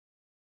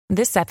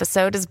This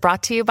episode is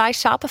brought to you by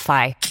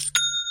Shopify.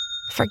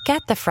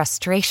 Forget the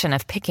frustration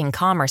of picking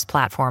commerce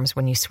platforms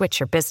when you switch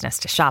your business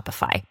to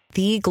Shopify,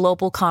 the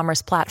global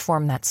commerce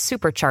platform that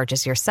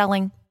supercharges your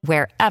selling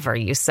wherever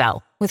you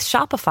sell. With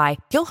Shopify,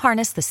 you'll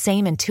harness the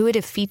same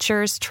intuitive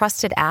features,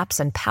 trusted apps,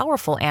 and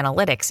powerful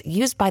analytics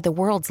used by the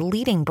world's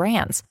leading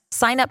brands.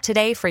 Sign up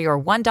today for your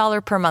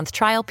 $1 per month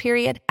trial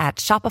period at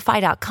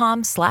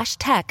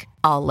shopify.com/tech,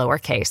 all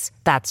lowercase.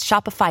 That's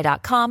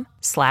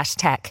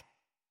shopify.com/tech.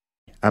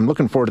 I'm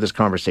looking forward to this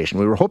conversation.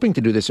 We were hoping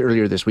to do this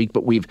earlier this week,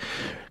 but we've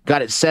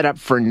got it set up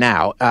for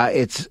now.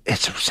 It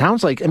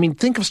sounds like, I mean,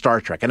 think of Star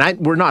Trek, and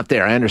we're not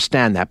there. I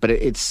understand that, but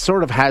it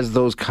sort of has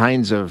those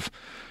kinds of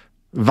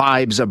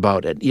vibes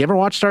about it. You ever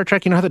watch Star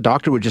Trek? You know how the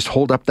doctor would just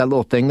hold up that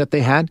little thing that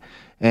they had,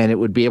 and it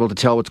would be able to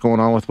tell what's going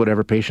on with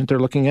whatever patient they're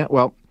looking at?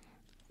 Well,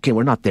 okay,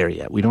 we're not there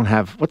yet. We don't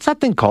have, what's that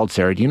thing called,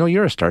 Sarah? Do you know?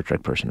 You're a Star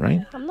Trek person,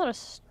 right? I'm not a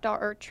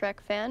Star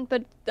Trek fan,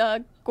 but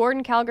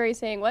Gordon Calgary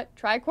saying what?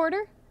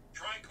 Tricorder?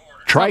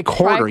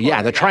 Tricorder,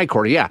 yeah, the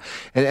tricorder, yeah.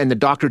 And the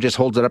doctor just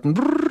holds it up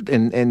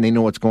and they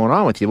know what's going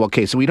on with you. Well,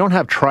 okay, so we don't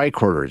have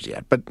tricorders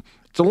yet, but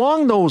it's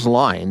along those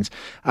lines.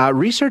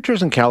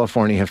 Researchers in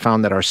California have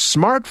found that our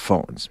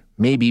smartphones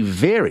may be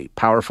very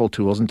powerful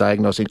tools in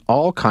diagnosing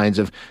all kinds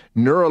of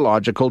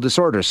neurological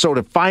disorders. So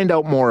to find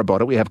out more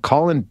about it, we have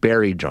Colin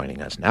Berry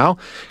joining us now.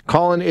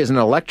 Colin is an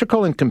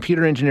electrical and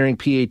computer engineering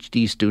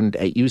PhD student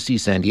at UC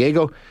San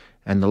Diego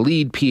and the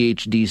lead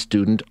PhD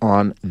student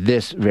on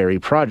this very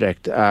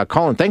project.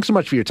 Colin, thanks so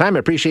much for your time. I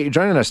appreciate you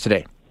joining us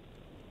today.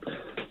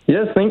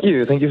 Yes, thank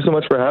you. Thank you so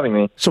much for having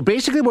me. So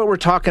basically what we're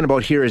talking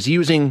about here is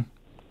using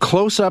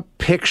close-up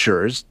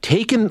pictures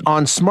taken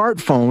on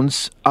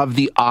smartphones of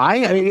the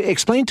eye. I mean,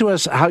 explain to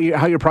us how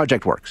your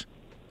project works.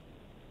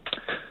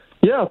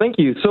 Yeah, thank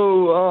you.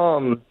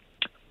 So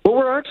what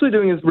we're actually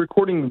doing is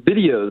recording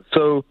videos.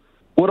 So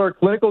what our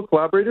clinical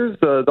collaborators,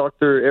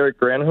 Dr. Eric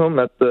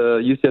Granholm at the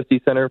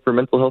UCSD Center for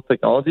Mental Health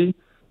Technology,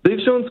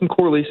 they've shown some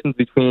correlations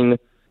between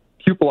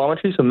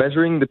pupillometry, so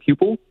measuring the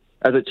pupil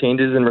as it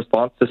changes in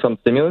response to some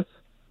stimulus.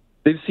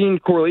 They've seen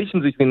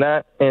correlations between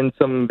that and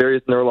some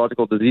various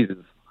neurological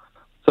diseases.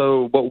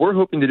 So what we're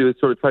hoping to do is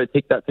sort of try to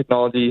take that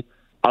technology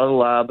out of the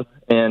lab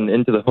and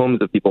into the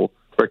homes of people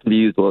where it can be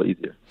used a little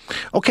easier.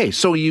 Okay,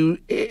 so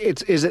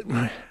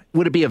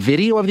would it be a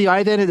video of the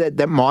eye then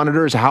that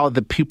monitors how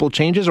the pupil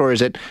changes, or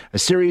is it a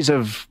series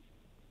of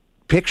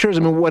pictures? I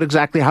mean, how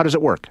does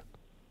it work?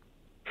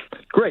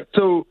 Great.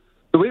 So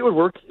the way it would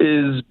work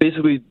is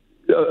basically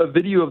a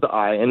video of the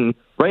eye. And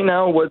right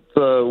now what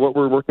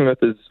we're working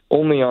with is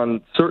only on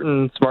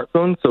certain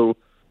smartphones. So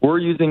we're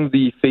using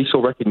the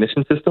facial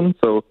recognition system.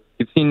 So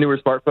you've seen newer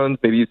smartphones.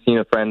 Maybe you've seen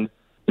a friend,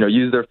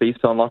 use their face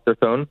to unlock their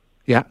phone.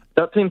 Yeah.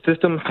 That same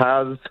system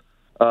has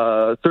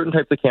certain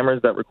types of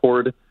cameras that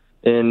record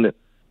in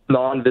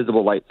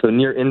non-visible light, so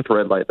near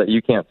infrared light that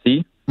you can't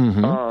see.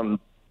 Mm-hmm.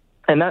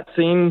 And that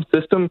same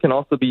system can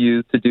also be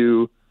used to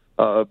do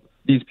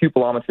these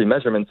pupillometry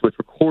measurements, which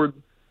record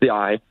the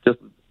eye, just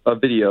a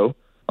video.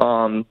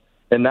 And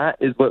that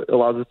is what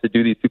allows us to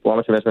do these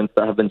pupillometry measurements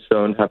that have been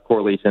shown to have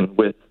correlation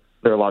with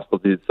neurological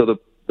disease. So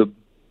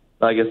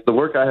the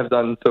work I have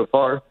done so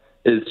far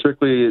is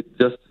strictly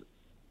just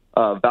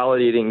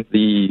validating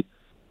the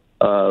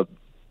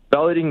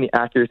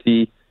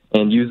accuracy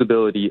and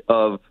usability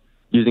of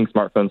using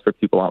smartphones for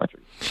pupillometry.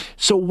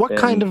 So what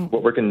kind of...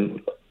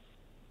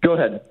 Go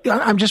ahead.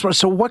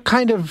 So what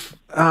kind of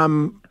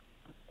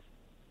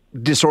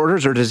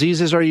disorders or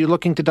diseases are you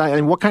looking to diagnose?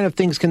 And what kind of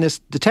things can this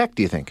detect,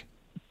 do you think?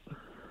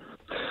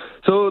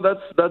 So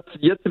that's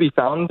yet to be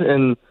found,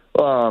 and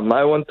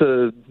I want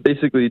to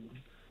basically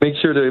make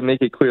sure to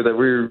make it clear that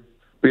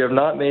we have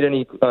not made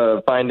any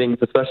findings,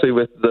 especially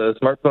with the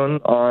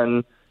smartphone,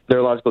 on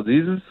neurological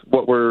diseases.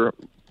 What we're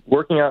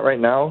working at right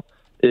now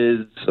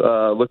is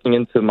looking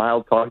into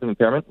mild cognitive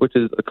impairment, which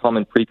is a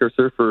common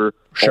precursor for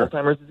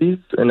Alzheimer's disease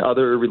and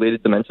other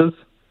related dementias.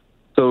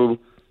 So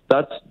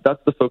that's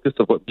the focus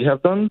of what we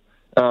have done.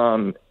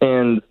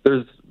 And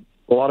there's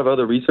a lot of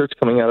other research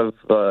coming out of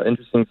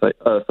interesting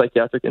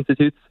psychiatric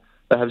institutes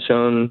that have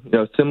shown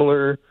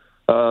similar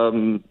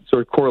sort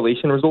of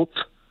correlation results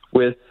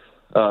with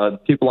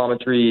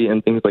pupillometry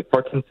and things like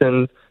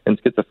Parkinson's and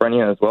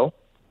schizophrenia as well.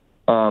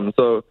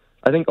 So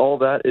I think all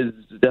that is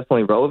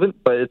definitely relevant,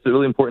 but it's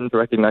really important to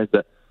recognize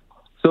that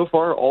so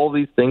far all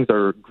these things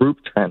are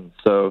group trends.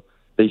 So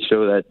they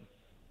show that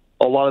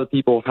a lot of the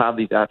people have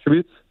these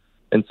attributes,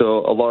 and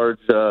so a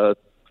large sort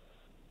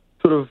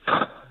of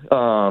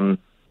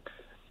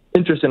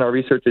interest in our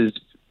research is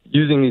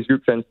using these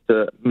group trends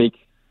to make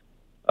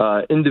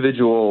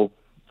individual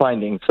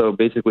findings. So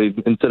basically,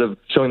 instead of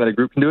showing that a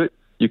group can do it,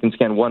 you can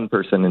scan one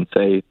person and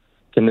say,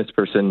 can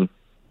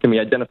we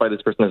identify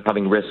this person as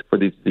having risk for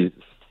these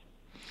diseases?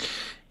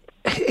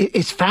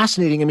 It's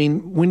fascinating. I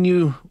mean, when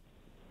you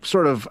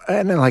sort of,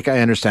 and like I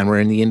understand we're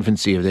in the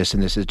infancy of this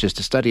and this is just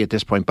a study at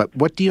this point, but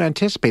what do you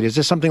anticipate? Is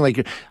this something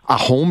like a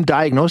home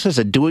diagnosis,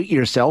 a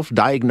do-it-yourself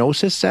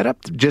diagnosis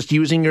setup, just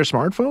using your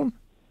smartphone?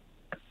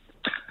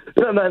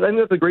 Yeah, I think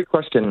that's a great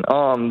question.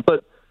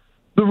 But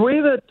the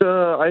way that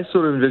I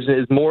sort of envision it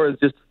is more as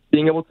just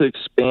being able to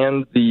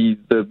expand the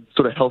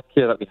sort of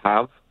healthcare that we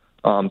have.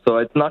 So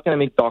it's not going to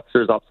make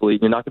doctors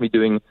obsolete. You're not going to be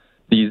doing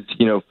these,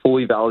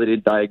 fully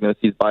validated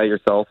diagnoses by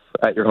yourself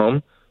at your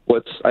home.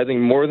 What's, I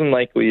think, more than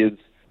likely is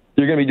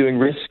you're going to be doing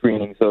risk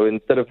screening. So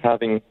instead of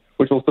having,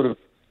 which will sort of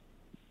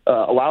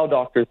allow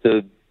doctors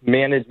to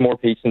manage more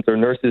patients or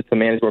nurses to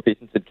manage more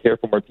patients and care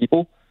for more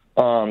people.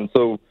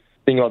 So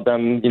thinking about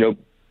them,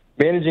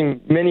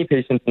 managing many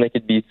patients, and they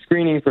could be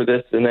screening for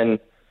this, and then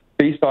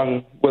based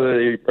on whether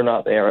they or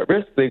not they are at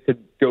risk, they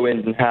could go in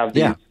and have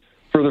these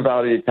further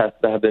validated tests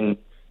that have been,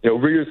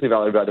 rigorously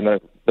validated by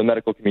the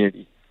medical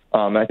community.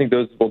 I think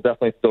those will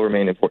definitely still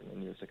remain important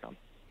in years to come.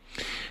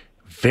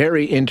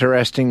 Very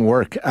interesting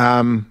work.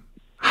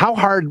 How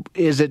hard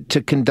is it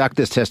to conduct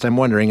this test? I'm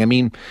wondering. I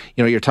mean,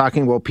 you're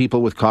talking about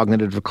people with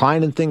cognitive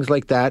decline and things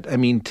like that. I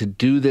mean, to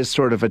do this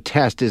sort of a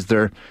test, is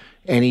there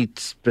any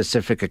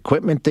specific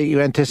equipment that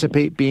you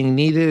anticipate being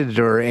needed,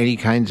 or any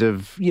kinds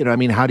of,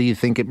 how do you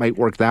think it might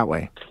work that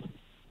way?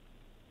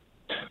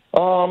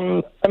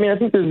 I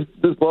think there's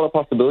a lot of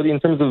possibility in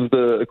terms of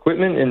the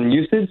equipment and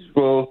usage.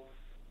 Well,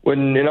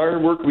 when in our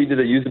work we did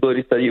a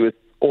usability study with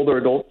older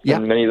adults,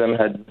 and many of them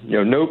had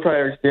no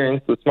prior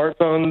experience with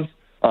smartphones.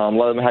 A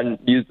lot of them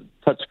hadn't used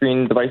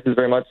touchscreen devices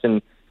very much,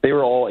 and they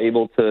were all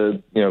able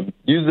to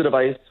use the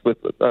device with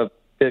a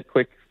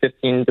quick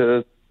 15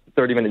 to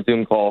 30-minute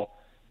Zoom call,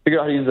 figure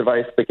out how to use the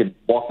device. They could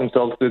walk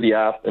themselves through the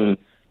app and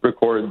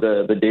record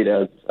the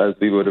data as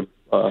we would have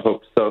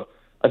hoped. So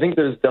I think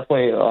there's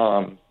definitely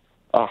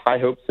high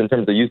hopes in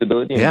terms of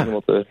usability and being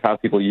able to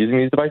have people using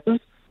these devices.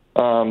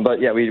 But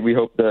we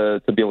hope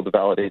to be able to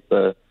validate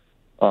the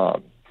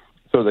sort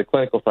of the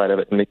clinical side of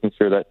it and making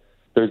sure that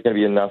there's going to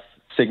be enough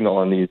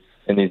signal in these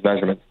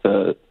measurements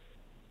to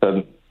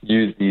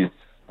use these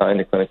in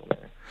a clinical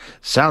manner.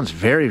 Sounds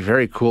very,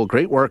 very cool.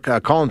 Great work.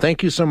 Colin,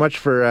 thank you so much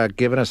for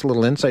giving us a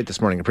little insight this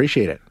morning.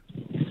 Appreciate it.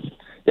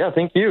 Yeah,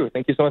 thank you.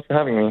 Thank you so much for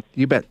having me.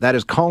 You bet. That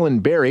is Colin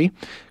Berry.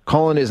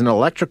 Colin is an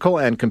electrical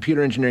and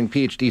computer engineering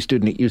PhD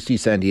student at UC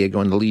San Diego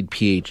and the lead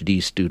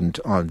PhD student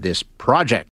on this project.